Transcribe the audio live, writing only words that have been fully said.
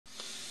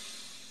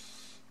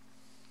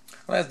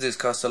Let's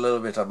discuss a little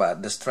bit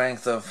about the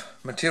strength of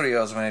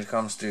materials when it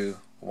comes to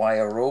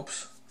wire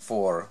ropes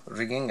for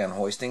rigging and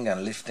hoisting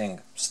and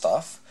lifting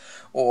stuff,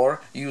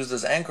 or used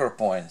as anchor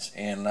points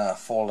in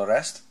fall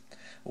arrest.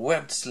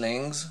 Webbed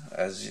slings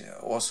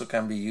also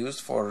can be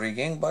used for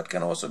rigging, but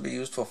can also be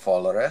used for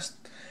fall arrest.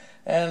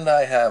 And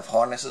I have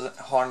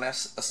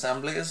harness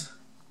assemblies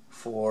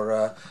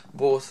for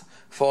both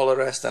fall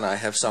arrest, and I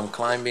have some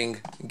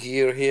climbing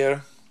gear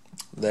here.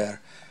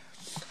 There.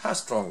 How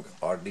strong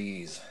are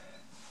these?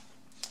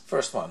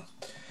 First one,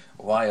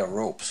 wire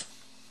ropes.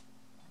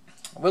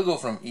 We'll go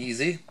from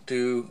easy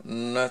to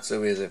not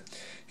so easy.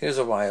 Here's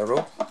a wire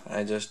rope.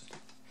 I just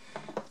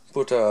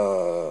put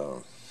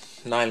a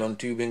nylon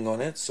tubing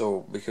on it,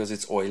 so because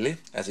it's oily,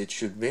 as it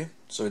should be,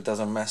 so it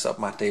doesn't mess up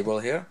my table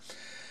here.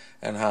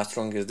 And how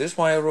strong is this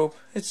wire rope?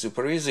 It's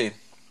super easy.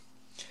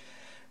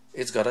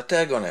 It's got a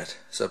tag on it.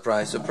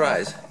 Surprise,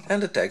 surprise.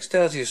 And the tag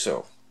tells you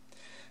so.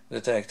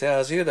 The tag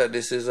tells you that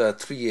this is a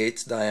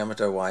 3/8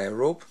 diameter wire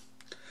rope,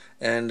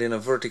 and in a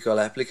vertical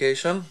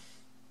application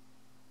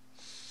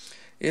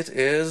it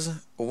is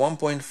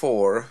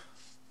 1.4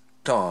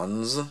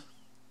 tons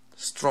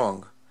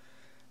strong.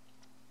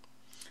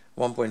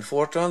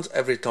 1.4 tons,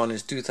 every ton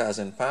is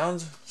 2,000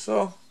 pounds,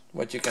 so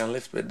what you can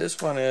lift with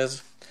this one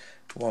is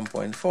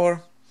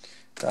 1.4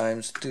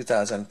 times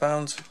 2,000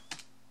 pounds.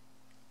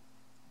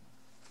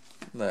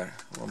 There,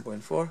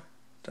 1.4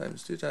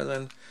 times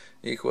 2,000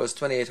 equals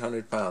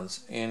 2,800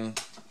 pounds in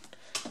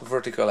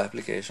vertical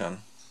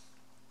application.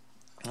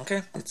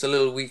 Okay, it's a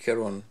little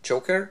weaker on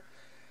choker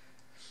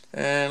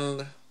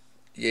and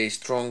yay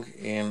strong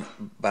in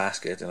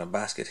a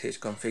basket hitch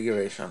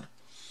configuration.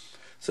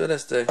 So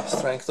that's the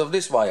strength of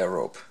this wire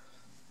rope.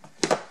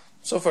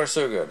 So far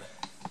so good.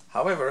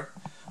 However,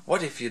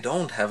 what if you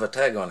don't have a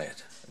tag on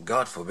it?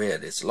 God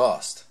forbid, it's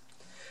lost.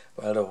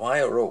 Well, the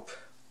wire rope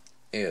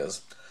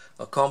is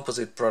a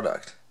composite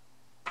product.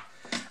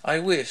 I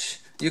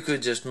wish you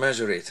could just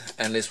measure it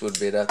and this would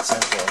be that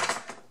simple,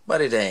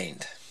 but it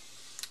ain't.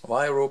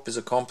 Wire rope is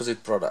a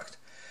composite product.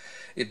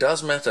 It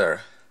does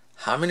matter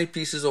how many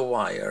pieces of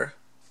wire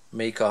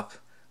make up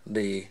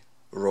the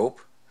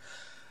rope,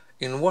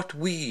 in what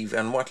weave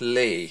and what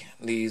lay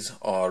these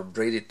are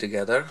braided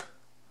together,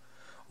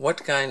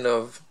 what kind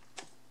of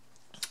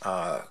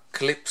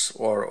clips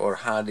or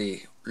how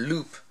the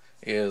loop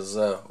is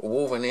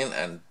woven in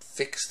and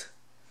fixed.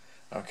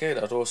 Okay,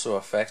 that also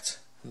affects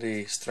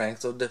the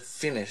strength of the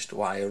finished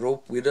wire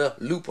rope with a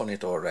loop on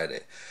it already.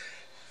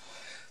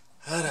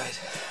 Alright,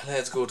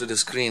 let's go to the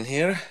screen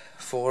here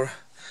for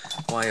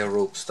wire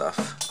rope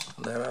stuff.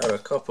 There are a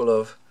couple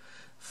of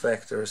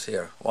factors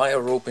here. Wire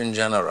rope in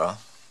general.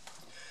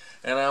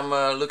 And I'm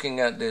looking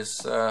at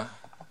this,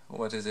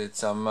 what is it,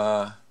 some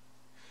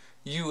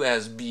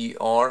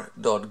usbr.gov,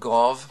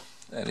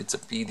 and it's a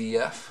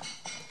PDF.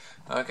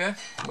 Okay,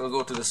 we'll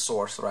go to the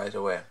source right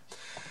away.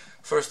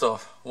 First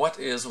off, what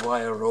is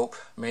wire rope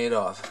made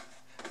of?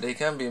 They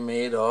can be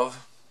made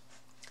of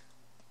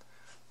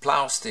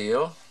plow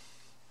steel.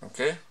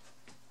 Okay,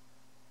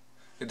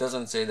 it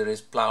doesn't say there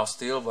is plow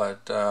steel,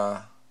 but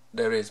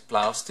there is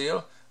plow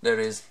steel, there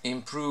is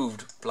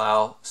improved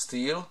plow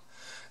steel,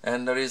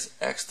 and there is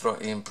extra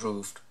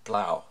improved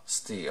plow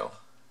steel.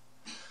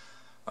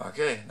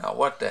 Okay, now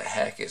what the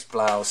heck is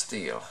plow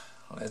steel?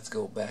 Let's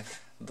go back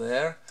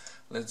there.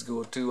 Let's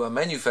go to a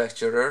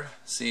manufacturer,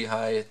 see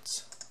how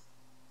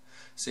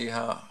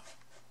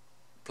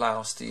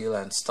plow steel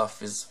and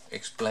stuff is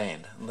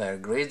explained. There are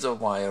grades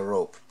of wire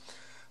rope.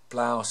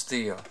 Plow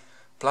steel.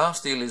 Plow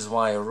steel is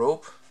wire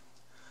rope,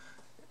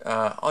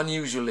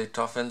 unusually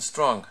tough and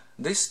strong.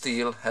 This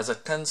steel has a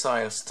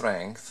tensile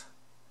strength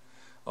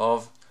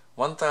of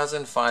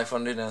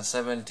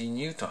 1,570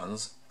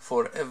 newtons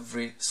for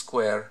every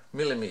square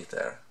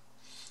millimeter.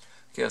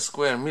 Okay, a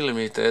square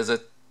millimeter is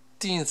a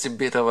teensy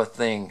bit of a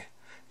thing.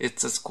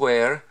 It's a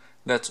square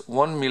that's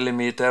 1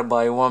 millimeter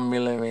by 1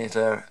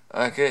 millimeter.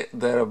 Okay,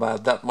 there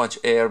about that much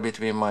air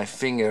between my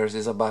fingers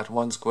is about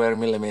 1 square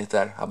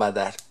millimeter. How about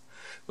that?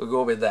 We'll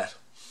go with that.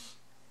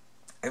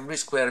 Every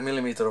square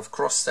millimeter of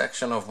cross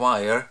section of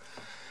wire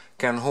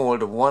can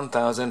hold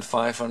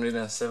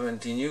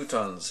 1,570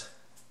 newtons.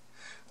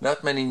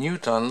 That many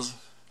newtons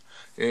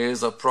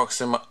is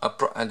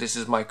and this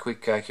is my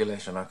quick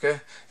calculation,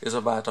 okay, is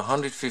about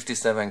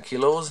 157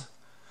 kilos,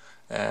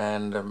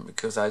 and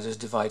because I just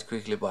divide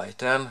quickly by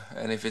 10,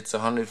 and if it's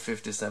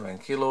 157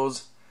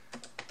 kilos,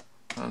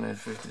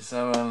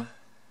 157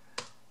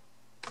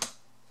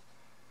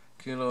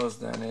 kilos,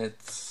 then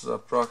it's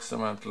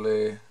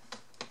approximately,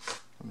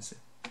 let me see,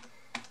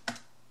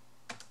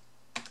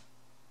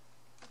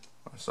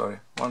 sorry,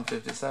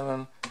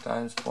 157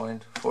 times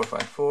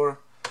 0.454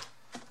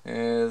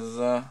 is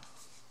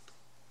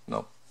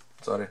no,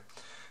 sorry,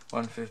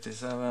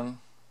 157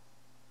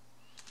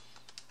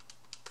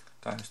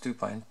 times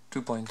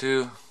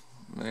 2.2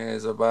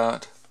 is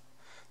about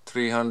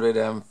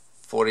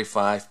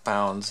 345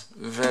 pounds,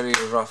 very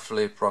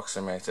roughly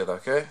approximated,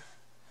 okay?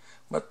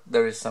 But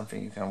there is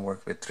something you can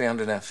work with.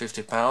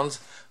 350 pounds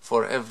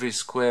for every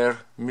square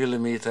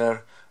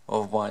millimeter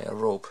of wire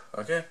rope.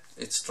 Okay,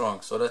 it's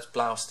strong. So that's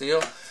plow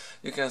steel.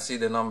 You can see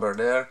the number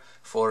there.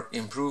 For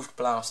improved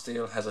plow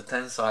steel has a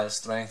tensile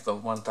strength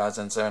of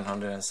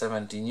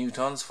 1770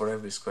 newtons for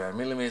every square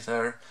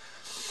millimeter,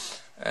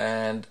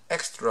 and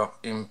extra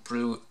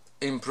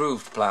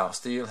improved plow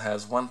steel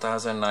has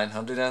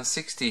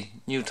 1960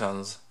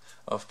 newtons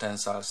of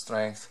tensile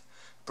strength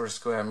per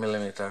square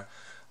millimeter.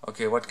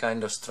 Okay, what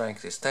kind of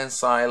strength is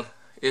tensile?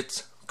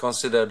 It's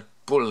considered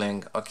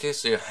pulling. Okay,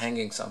 so you're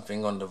hanging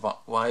something on the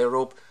wire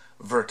rope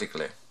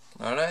vertically.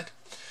 Alright,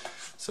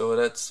 so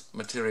that's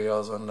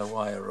materials on the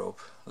wire rope.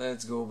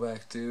 Let's go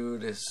back to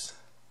this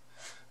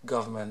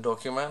government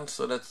document.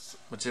 So that's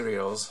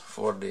materials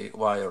for the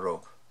wire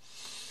rope.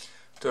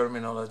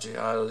 Terminology,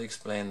 I'll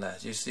explain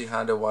that. You see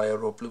how the wire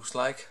rope looks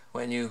like?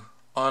 When you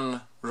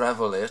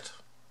unravel it,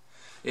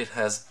 it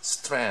has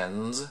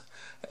strands,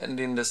 and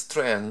in the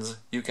strands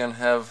you can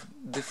have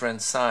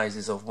different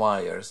sizes of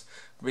wires,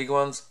 big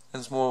ones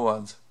and small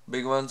ones,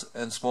 big ones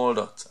and small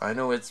dots. I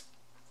know it's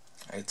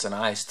an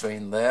eye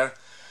strain there,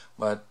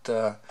 but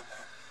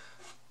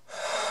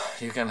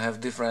you can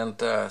have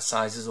different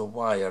sizes of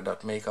wire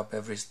that make up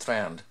every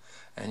strand,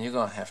 and you're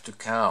gonna have to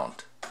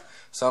count.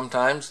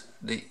 Sometimes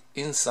the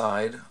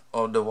inside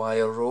of the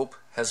wire rope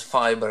has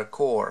fiber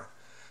core,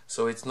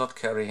 so it's not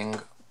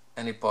carrying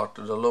any part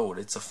of the load.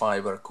 It's a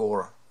fiber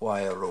core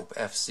wire rope,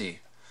 FC.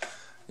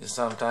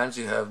 Sometimes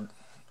you have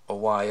a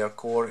wire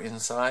core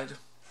inside,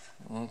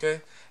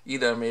 okay,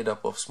 either made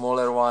up of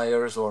smaller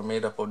wires or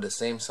made up of the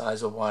same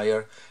size of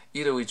wire.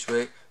 Either which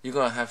way, you're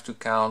gonna have to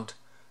count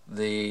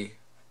the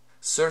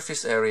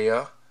surface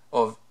area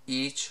of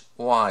each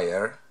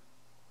wire.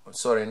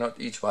 Sorry, not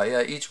each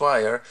wire. Each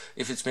wire,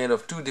 if it's made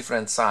of two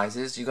different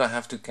sizes, you're gonna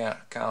have to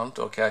count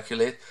or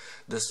calculate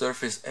the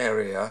surface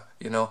area.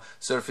 You know,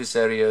 surface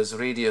area is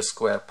radius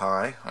square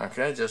pi,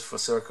 okay, just for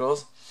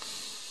circles.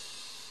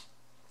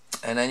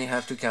 And then you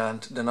have to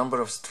count the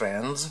number of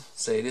strands.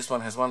 Say this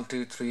one has 1,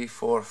 2, 3,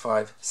 4,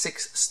 5,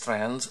 6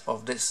 strands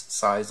of this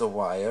size of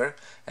wire,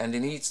 and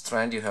in each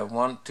strand you have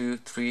 1, 2,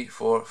 3,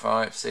 4,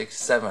 5, 6,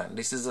 7.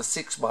 This is a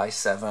 6 by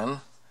 7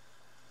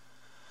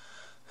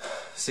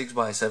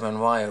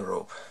 wire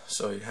rope.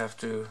 So you have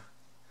to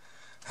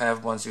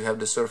have, once you have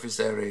the surface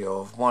area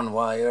of one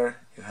wire,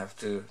 you have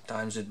to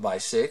times it by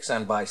 6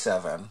 and by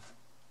 7.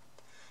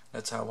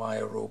 That's how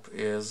wire rope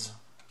is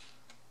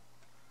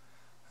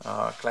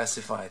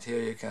classified.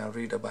 Here you can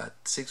read about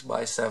 6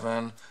 by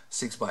 7,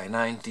 6 by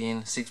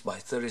 19, 6 by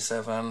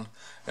 37.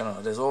 You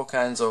know, there's all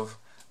kinds of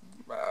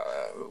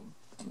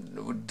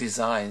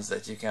designs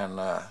that you can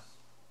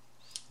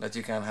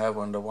have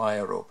on the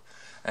wire rope.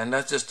 And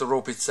that's just the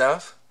rope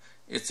itself.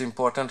 It's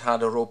important how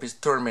the rope is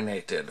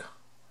terminated.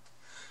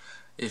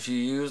 If you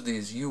use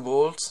these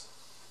U-bolts,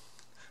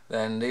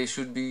 then they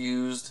should be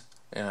used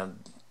in a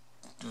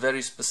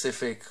very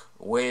specific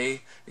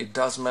way. It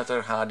does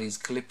matter how these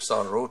clips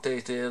are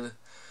rotated.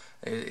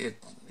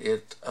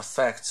 It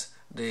affects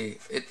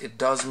it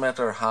does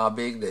matter how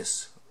big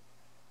this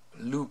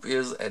loop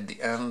is at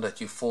the end that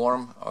you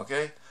form,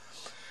 okay?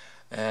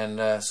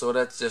 And so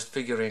that's just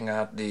figuring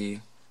out the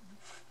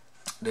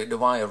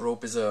wire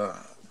rope is a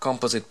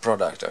composite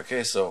product,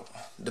 okay? So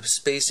the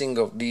spacing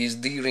of these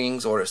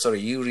D-rings, or sorry,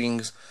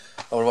 U-rings,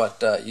 or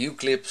what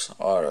U-clips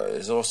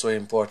is also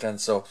important.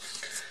 So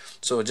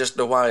just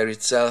the wire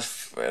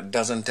itself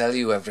doesn't tell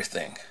you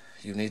everything.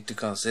 You need to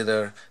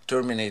consider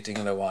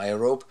terminating the wire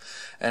rope.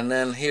 And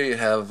then here you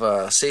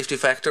have safety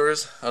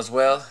factors as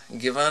well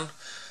given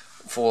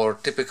for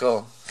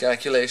typical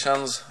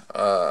calculations.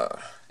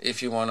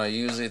 If you want to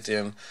use it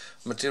in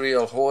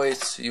material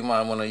hoists, you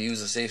might want to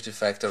use a safety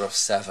factor of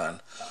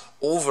 7.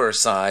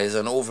 Oversize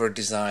and over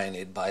design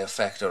it by a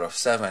factor of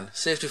 7.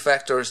 Safety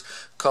factors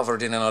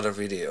covered in another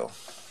video.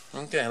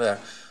 Okay, there.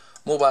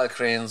 Mobile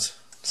cranes,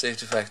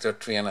 safety factor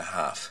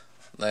 3.5.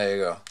 There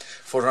you go.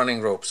 For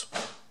running ropes.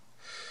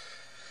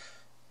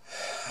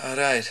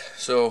 Alright,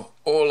 so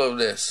all of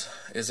this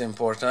is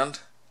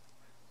important.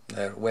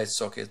 There, wedge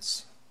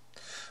sockets.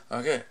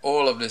 Okay,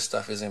 all of this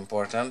stuff is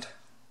important.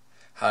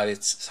 How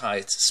it's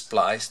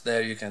spliced.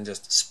 There you can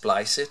just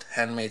splice it,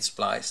 handmade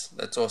splice.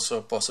 That's also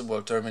a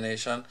possible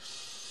termination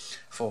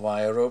for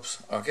wire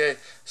ropes. Okay,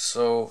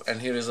 so, and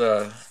here is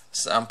a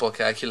sample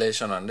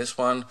calculation on this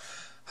one.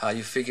 How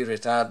you figure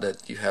it out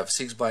that you have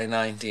 6 by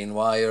 19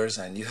 wires,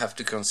 and you have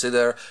to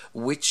consider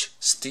which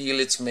steel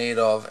it's made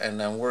of and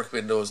then work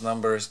with those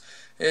numbers.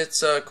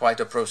 It's quite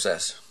a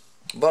process.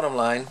 Bottom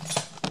line,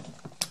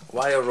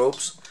 wire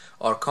ropes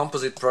are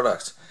composite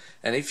products,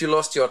 and if you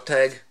lost your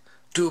tag,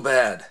 too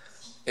bad.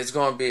 It's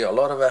going to be a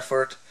lot of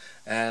effort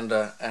and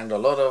a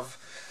lot of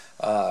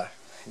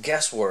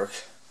guesswork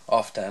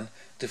often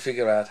to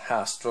figure out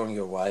how strong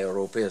your wire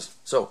rope is.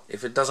 So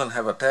if it doesn't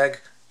have a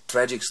tag,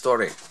 tragic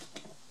story.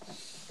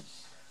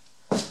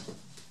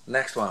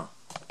 Next one,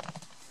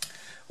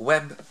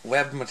 web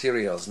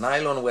materials,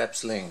 nylon web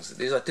slings.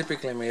 These are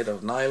typically made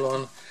of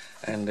nylon,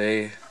 and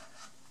they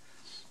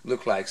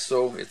look like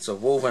so. It's a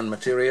woven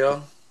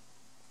material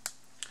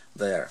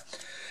there,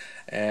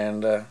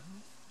 and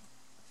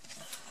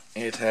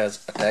it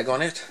has a tag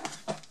on it,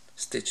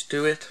 stitch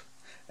to it,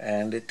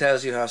 and it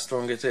tells you how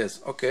strong it is.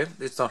 Okay,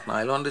 it's not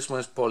nylon, this one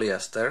is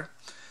polyester,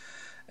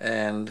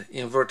 and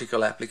in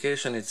vertical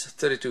application it's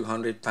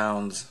 3,200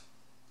 pounds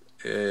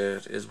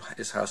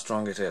is how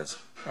strong it is.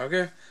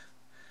 Okay,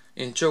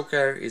 in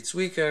choker it's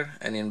weaker,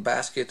 and in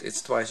basket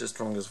it's twice as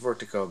strong as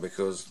vertical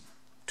because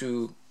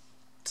two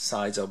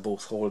sides are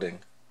both holding.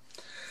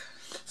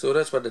 So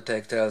that's what the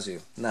tag tells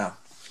you. Now,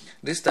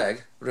 this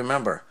tag,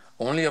 remember,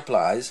 only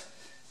applies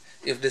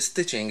if the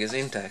stitching is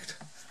intact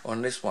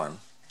on this one.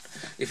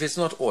 If it's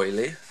not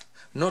oily,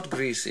 not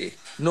greasy,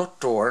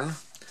 not torn,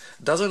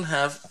 doesn't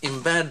have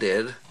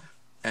embedded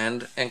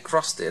and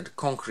encrusted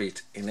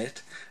concrete in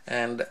it,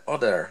 and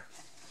other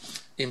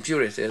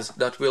impurities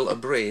that will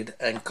abrade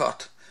and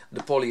cut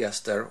the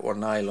polyester or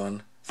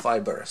nylon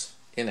fibers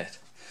in it.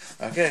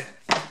 Okay,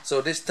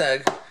 so this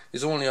tag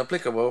is only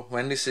applicable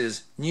when this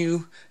is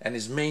new and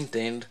is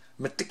maintained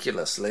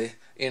meticulously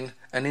in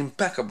an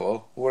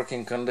impeccable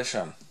working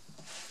condition.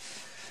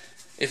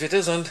 If it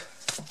isn't,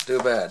 too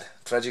bad.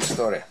 Tragic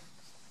story.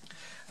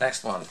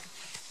 Next one.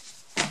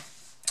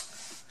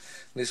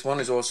 This one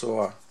is also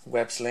a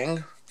web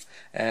sling,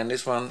 and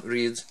this one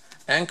reads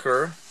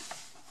anchor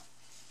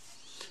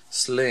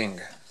sling,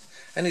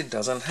 and it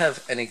doesn't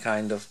have any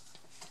kind of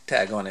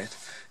tag on it.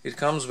 It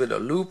comes with a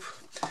loop.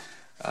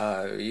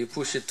 You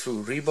push it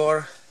through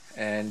rebar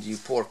and you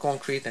pour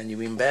concrete and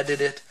you embedded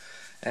it,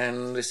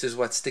 and this is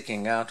what's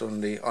sticking out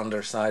on the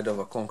underside of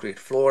a concrete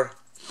floor.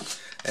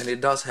 And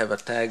it does have a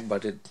tag,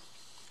 but it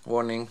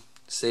warning,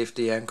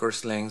 safety anchor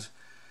slings,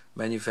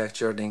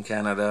 manufactured in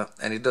Canada,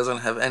 and it doesn't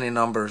have any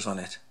numbers on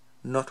it,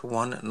 not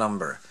one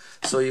number,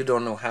 so you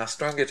don't know how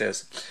strong it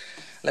is.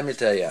 Let me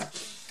tell you,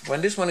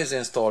 when this one is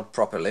installed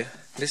properly,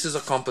 this is a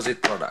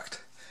composite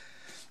product.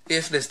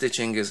 If the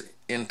stitching is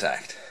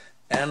intact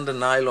and the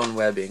nylon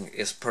webbing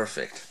is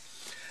perfect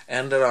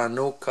and there are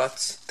no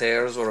cuts,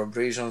 tears or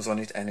abrasions on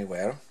it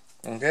anywhere,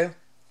 okay,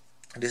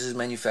 this is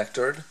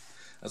manufactured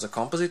as a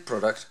composite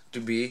product to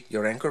be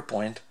your anchor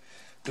point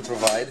to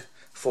provide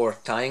for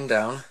tying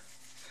down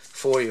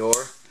for your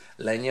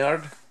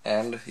lanyard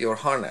and your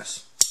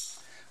harness.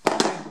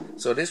 Okay.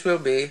 So this will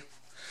be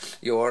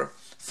your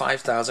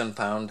 5,000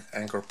 pound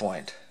anchor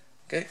point.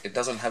 Okay, it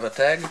doesn't have a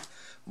tag,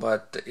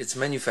 but it's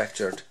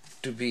manufactured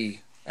to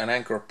be an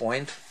anchor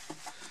point.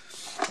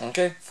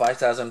 Okay,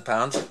 5,000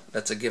 pounds,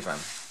 that's a given.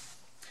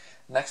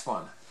 Next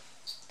one,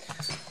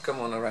 come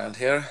on around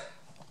here.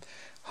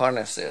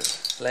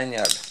 Harnesses,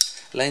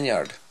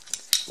 lanyard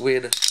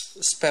with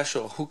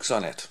special hooks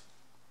on it.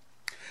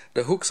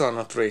 The hooks are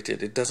not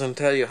rated, it doesn't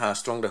tell you how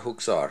strong the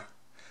hooks are.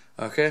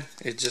 Okay,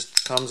 it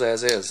just comes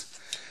as is.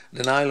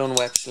 The nylon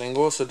web sling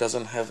also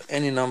doesn't have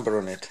any number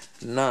on it,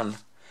 none,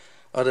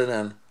 other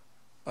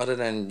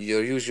than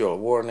your usual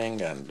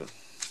warning and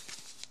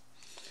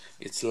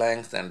its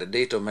length and the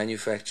date of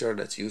manufacture.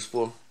 That's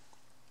useful.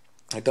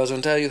 It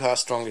doesn't tell you how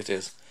strong it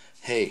is.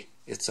 Hey,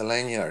 it's a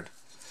lanyard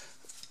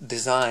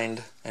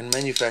designed and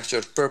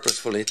manufactured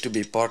purposefully to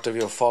be part of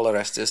your fall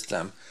arrest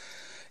system.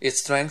 Its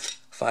strength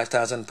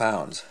 5,000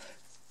 pounds.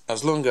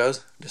 As long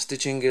as the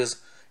stitching is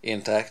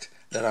intact,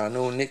 there are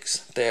no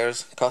nicks,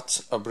 tears,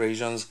 cuts,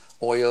 abrasions,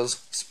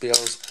 oils,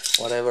 spills,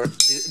 whatever,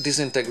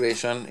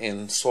 disintegration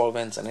in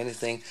solvents and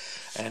anything,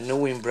 and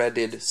no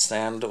embedded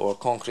sand or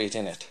concrete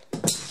in it.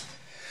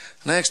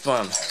 Next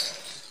one,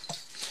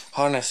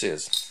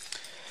 harnesses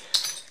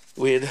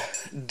with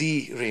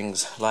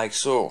D-rings like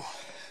so.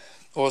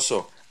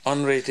 Also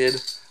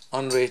unrated.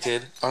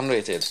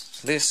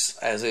 This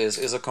as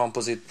is a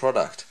composite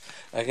product.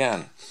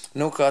 Again,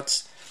 no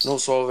cuts, no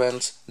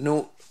solvents,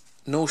 no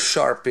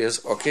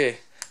Sharpies, okay?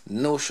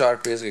 No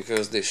Sharpies,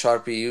 because the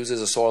Sharpie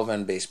uses a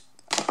solvent-based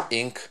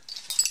ink.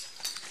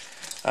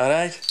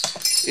 Alright?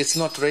 It's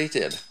not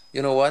rated.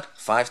 You know what?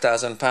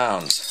 5,000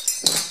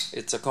 pounds.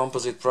 It's a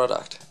composite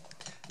product.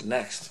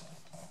 Next.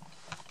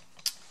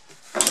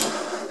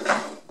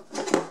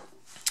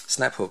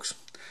 Snap hooks.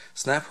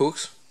 Snap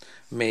hooks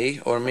may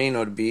or may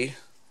not be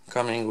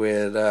coming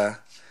with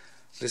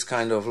this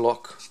kind of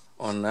lock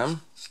on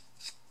them.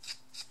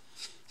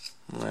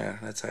 There,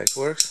 that's how it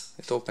works.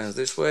 It opens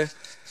this way,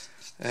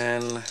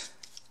 and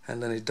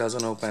then it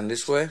doesn't open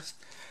this way.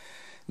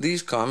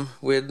 These come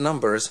with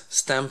numbers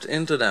stamped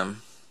into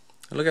them.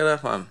 Look at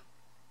that one.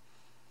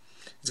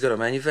 It's got a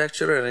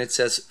manufacturer and it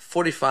says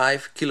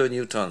 45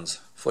 kilonewtons.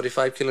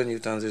 45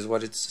 kilonewtons is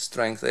what its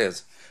strength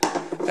is.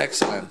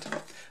 Excellent.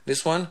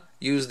 This one,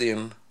 used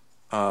in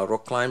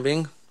rock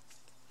climbing,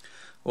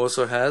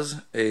 also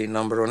has a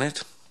number on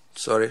it.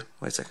 Sorry,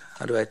 wait a second.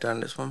 How do I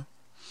turn this one?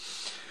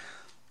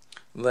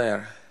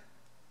 There.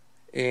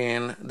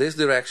 In this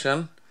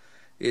direction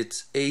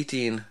it's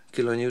 18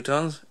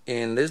 kilonewtons.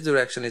 In this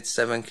direction it's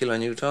 7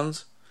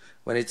 kilonewtons.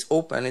 When it's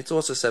open it's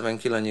also 7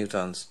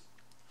 kilonewtons.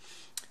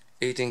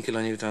 18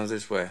 kilonewtons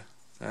this way.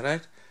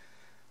 Alright?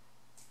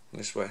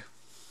 This way.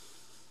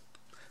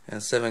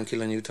 And 7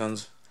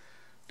 kilonewtons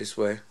this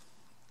way,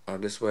 or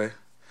this way,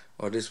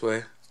 or this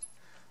way,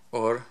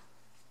 or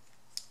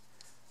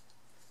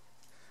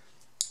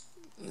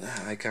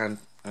I can't,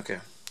 okay,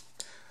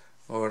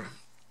 or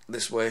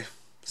this way,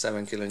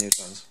 7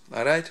 kilonewtons.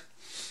 Alright?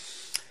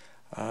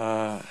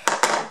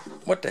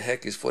 What the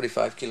heck is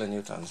 45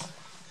 kilonewtons?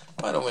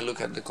 Why don't we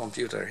look at the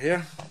computer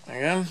here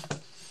again?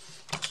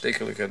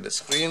 Take a look at the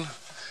screen,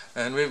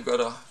 and we've got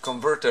a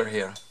converter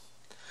here.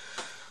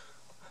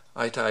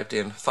 I typed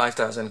in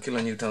 5,000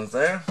 kilonewtons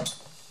there.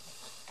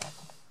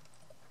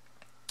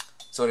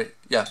 Sorry,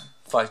 yeah,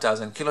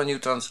 5,000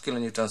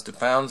 kilonewtons to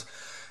pounds,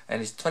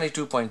 and it's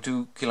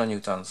 22.2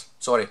 kilonewtons.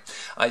 Sorry,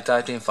 I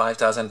typed in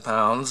 5,000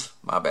 pounds,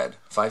 my bad,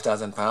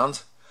 5,000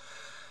 pounds,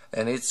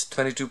 and it's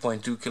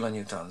 22.2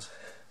 kilonewtons.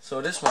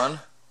 So this one,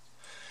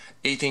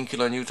 18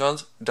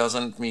 kilonewtons,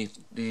 doesn't meet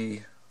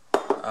the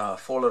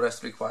fall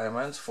arrest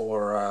requirements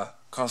for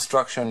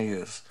construction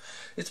use.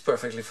 It's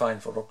perfectly fine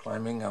for rock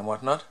climbing and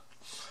whatnot.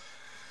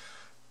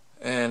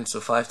 And so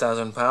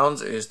 5,000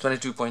 pounds is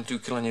 22.2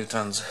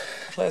 kilonewtons.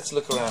 Let's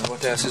look around.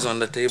 What else is on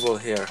the table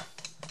here?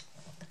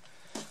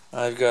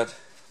 I've got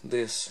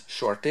this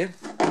shorty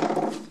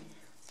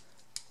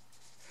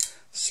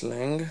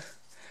sling,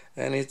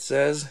 and it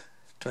says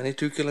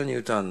 22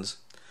 kilonewtons.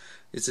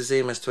 It's the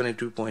same as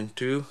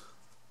 22.2.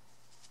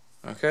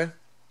 Okay.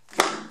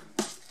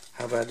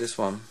 How about this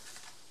one?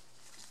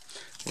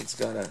 It's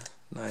got a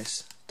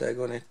nice tag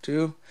on it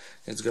too.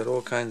 It's got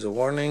all kinds of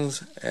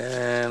warnings,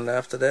 and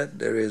after that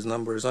there is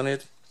numbers on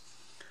it.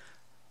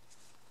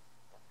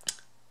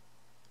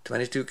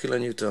 22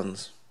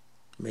 kilonewtons,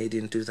 made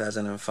in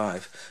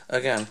 2005.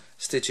 Again,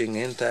 stitching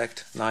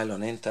intact,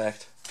 nylon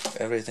intact,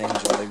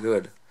 everything's really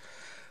good.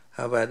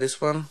 How about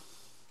this one?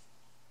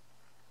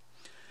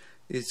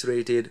 It's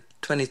rated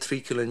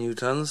 23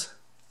 kilonewtons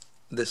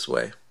this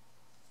way,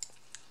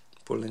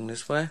 pulling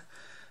this way,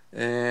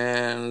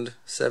 and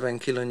 7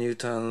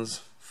 kilonewtons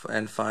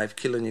and 5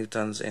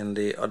 kilonewtons in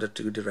the other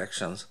two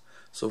directions.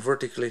 So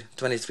vertically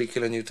 23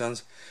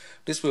 kilonewtons.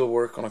 This will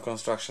work on a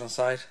construction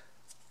site,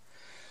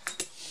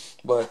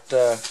 but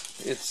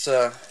it's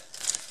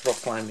rock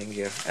climbing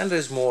gear. And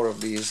there's more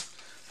of these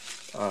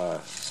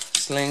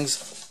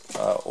slings.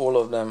 All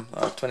of them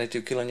are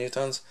 22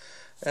 kilonewtons.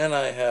 And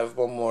I have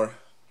one more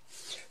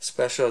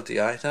specialty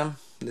item.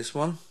 This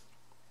one,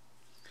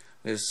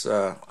 this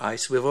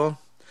ice swivel.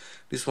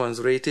 This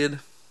one's rated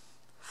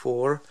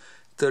for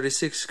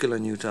 36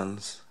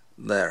 kilonewtons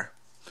there.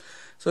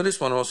 So this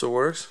one also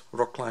works.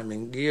 Rock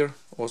climbing gear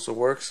also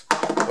works,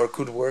 or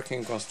could work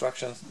in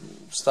construction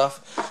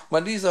stuff.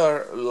 But these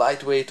are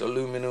lightweight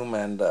aluminum,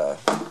 and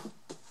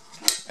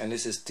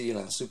this is steel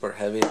and super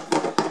heavy.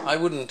 I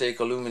wouldn't take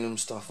aluminum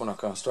stuff on a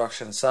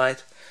construction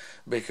site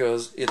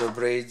because it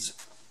abrades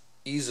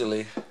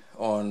easily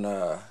on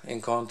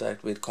in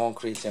contact with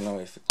concrete. You know,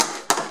 if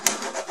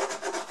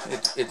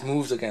it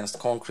moves against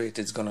concrete,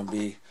 it's gonna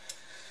be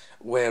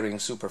wearing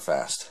super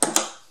fast,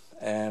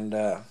 and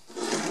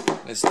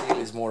the steel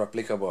is more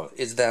applicable.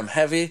 It's damn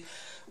heavy,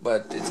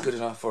 but it's good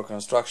enough for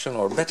construction,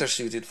 or better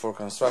suited for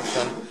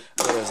construction,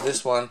 whereas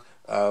this one,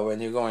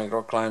 when you're going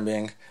rock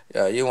climbing,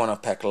 you want to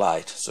pack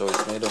light, so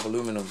it's made of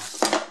aluminum.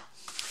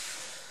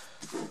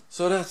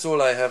 So that's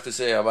all I have to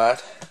say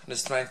about the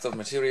strength of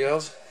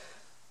materials.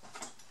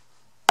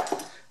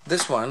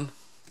 This one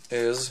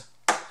is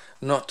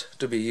not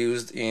to be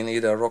used in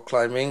either rock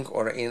climbing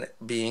or in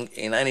being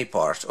in any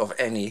part of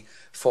any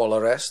fall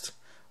arrest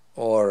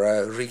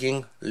or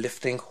rigging,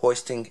 lifting,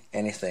 hoisting,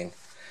 anything.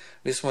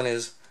 This one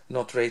is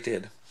not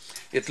rated.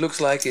 It looks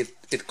like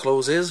it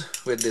closes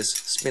with this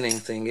spinning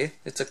thingy.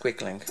 It's a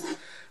quick link.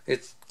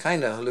 It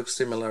kinda looks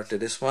similar to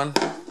this one.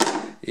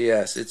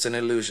 Yes, it's an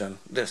illusion.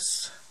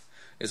 This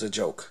is a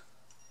joke.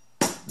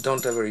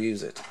 Don't ever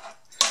use it.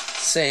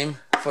 Same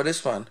for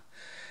this one.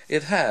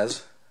 It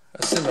has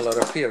a similar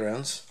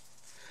appearance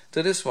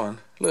to this one.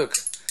 Look,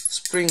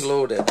 spring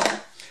loaded.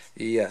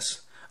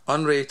 Yes,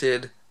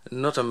 unrated,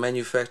 not a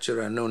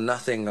manufacturer, no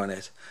nothing on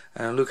it.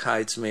 And look how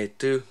it's made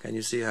too. Can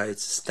you see how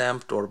it's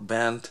stamped or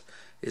bent?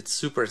 It's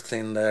super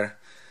thin there.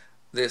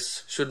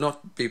 This should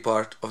not be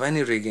part of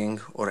any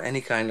rigging or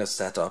any kind of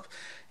setup,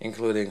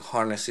 including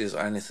harnesses or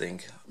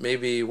anything.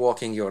 Maybe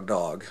walking your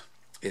dog,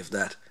 if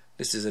that.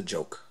 This is a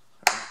joke.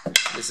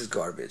 This is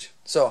garbage.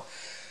 So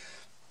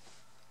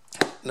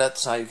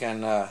that's how you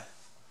can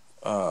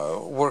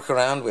work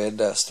around with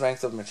the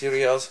strength of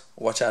materials.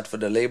 Watch out for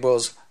the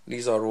labels.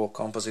 These are all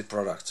composite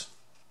products.